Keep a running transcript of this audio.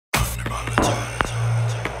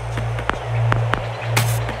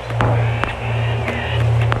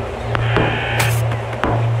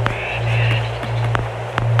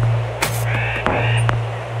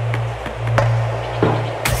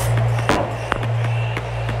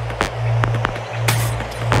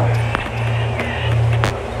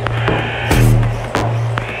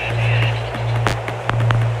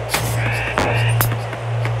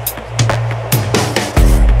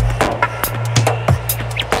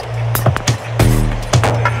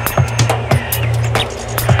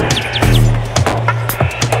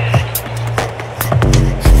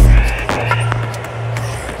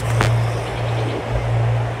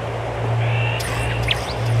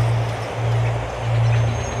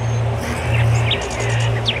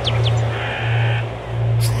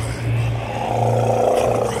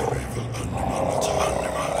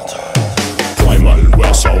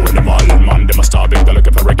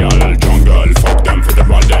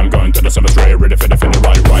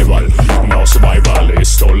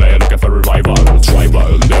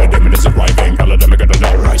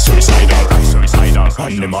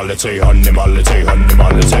Animality, animality,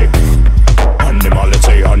 animality.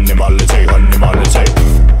 Animality, animality, animality.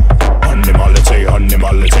 Animality,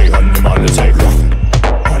 animality, animality.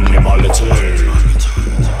 Animality.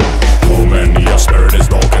 Oh man, your spirit is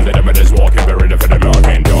broken, the demon is walking, buried for the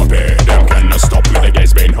marking dopey. Them cannot stop me, the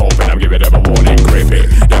gates been hoping, I'm giving them a warning, creepy.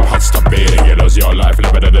 Them hearts stop beating, you lose your life,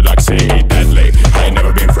 live it in the dark sea, deadly. I ain't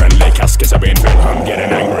never been friendly, caskets have been filled, I'm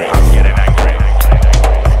getting angry, I'm getting angry.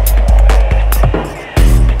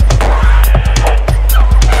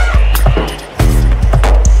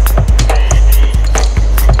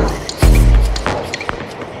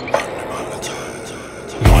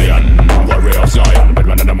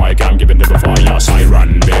 I'm giving them a fire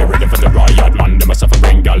siren. Be ready for the riot, man. Them a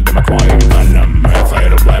suffering, girl, them a crying. Venom, a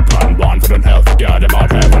fatal weapon. Born for the hell, forget them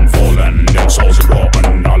out heaven fallen. Them souls are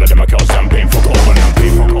broken. All of them are kills, them painful common, them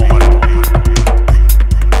painful common.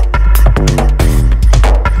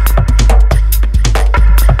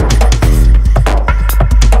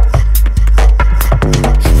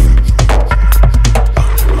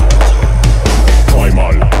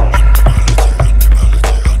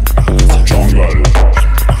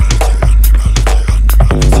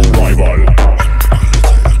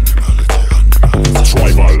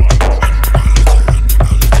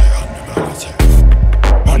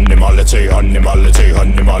 Animality,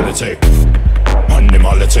 animality.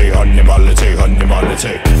 Animality, animality,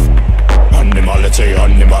 animality. Animality,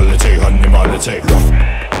 animality, animality.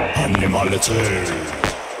 Animality.